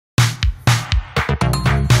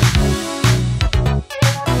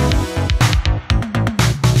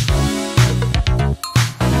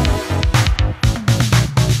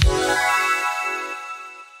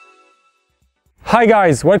Hi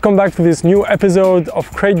guys, welcome back to this new episode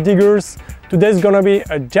of Crate Diggers. Today's gonna be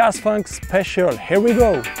a jazz funk special. Here we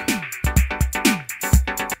go.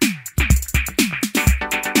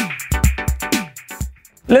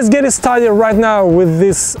 Let's get it started right now with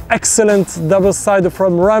this excellent double-sider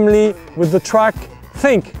from Rahmlee with the track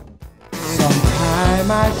Think.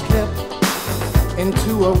 Sometime I slip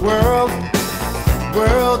into a world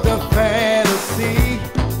of fantasy,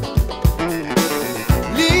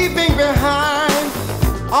 leaving behind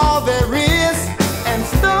all there is and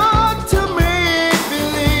start to make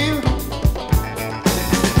believe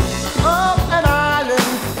of an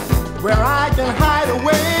island where I can hide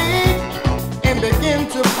away and begin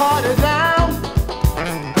to party down.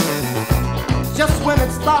 Just when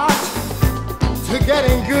it starts to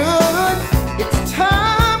getting good, it's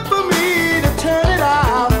time for me to turn it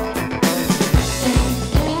out.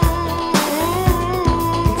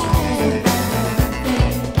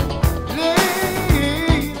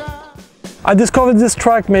 I discovered this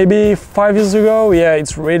track maybe 5 years ago. Yeah,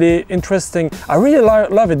 it's really interesting. I really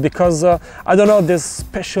love it because, I don't know, there's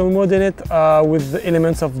special mode in it with the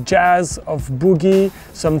elements of jazz, of boogie,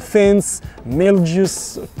 some synths,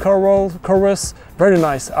 melodious chorus. Very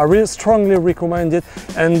nice. I really strongly recommend it.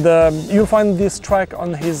 And you'll find this track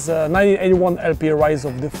on his 1981 LP Rise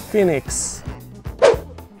of the Phoenix.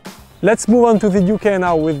 Let's move on to the UK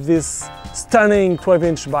now with this stunning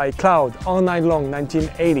 12-inch by Cloud, All Night Long,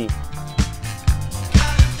 1980.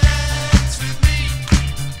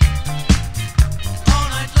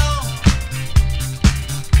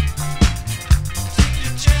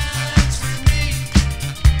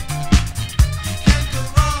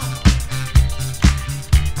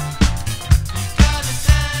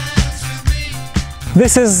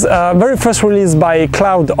 This is very first release by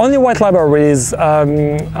Cloud, only white label release.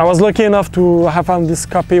 I was lucky enough to have found this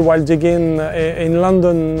copy while digging in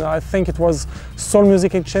London. I think it was Soul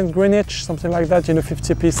Music Exchange Greenwich, something like that, in the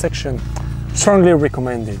 50p section. Strongly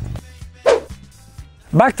recommended.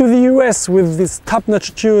 Back to the US with this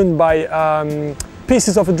top-notch tune by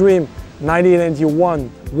Pieces of a Dream, 1981,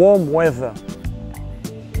 Warm Weather.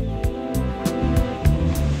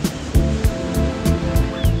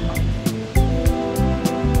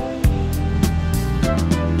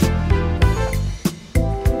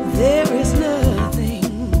 There is nothing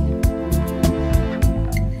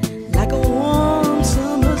like a warm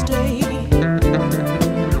summer's day.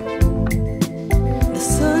 The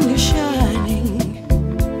sun is shining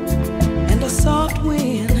and a soft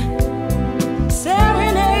wind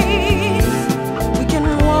serenades. We can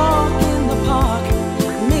walk in the park,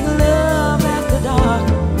 make love after dark,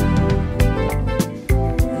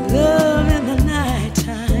 love in the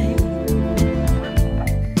nighttime.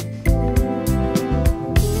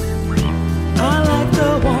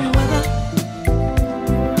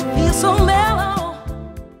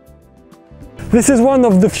 This is one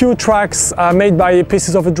of the few tracks made by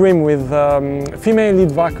Pieces of a Dream with female lead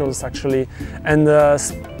vocals actually, and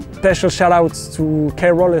special shout outs to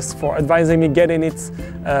Kay Rollis for advising me getting it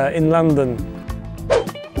in London.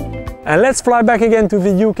 And let's fly back again to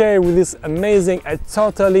the UK with this amazing and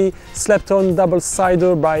totally slept-on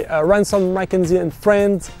double-sider by Ranson, Kenzie and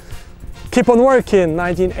Friends. Keep on Working,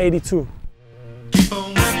 1982.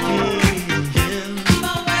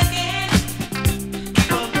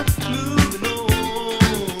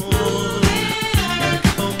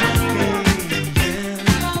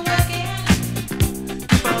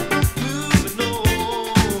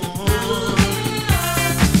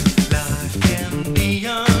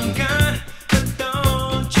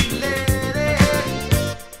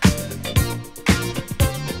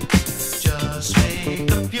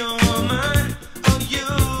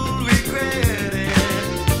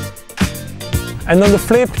 And on the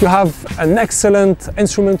flip, you have an excellent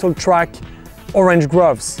instrumental track, Orange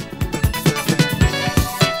Groves.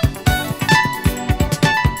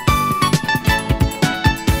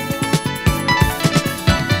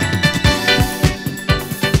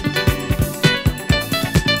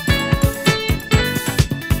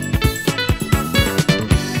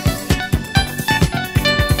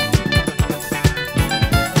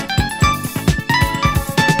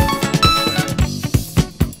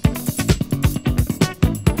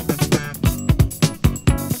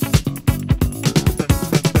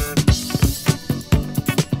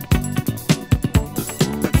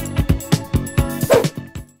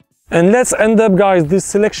 And let's end up, guys, this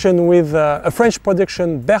selection with a French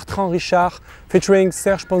production, Bertrand Richard, featuring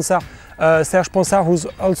Serge Ponsar. Serge Ponsar, who's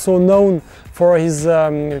also known for his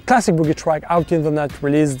classic boogie track, Out in the Night,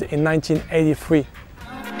 released in 1983.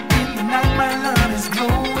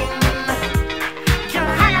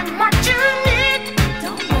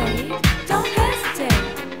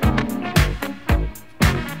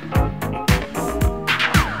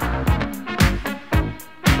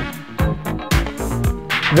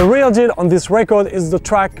 The real deal on this record is the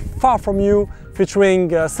track Far From You featuring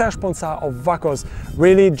Serge Ponsar of Vacos.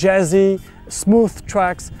 Really jazzy, smooth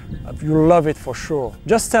tracks. You'll love it for sure.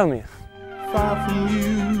 Just tell me. Far from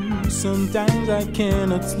you, sometimes I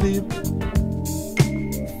cannot sleep.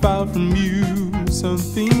 Far from you,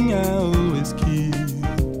 something I always keep.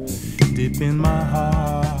 Deep in my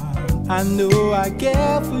heart, I know I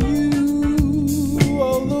care for you.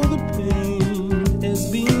 Although the pain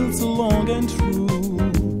has been so long and true.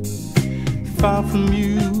 Far from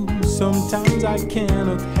you, sometimes I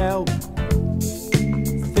cannot help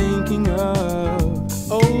thinking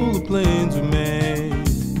of all the plans we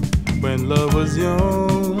made when love was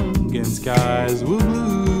young and skies were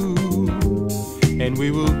blue, and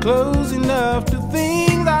we were close enough to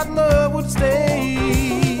think that love would stay.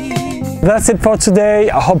 That's it for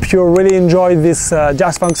today. I hope you really enjoyed this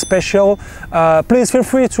Jazz Funk special. Please feel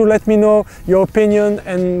free to let me know your opinion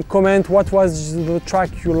and comment what was the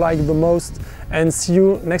track you liked the most, and see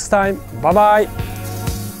you next time. Bye bye.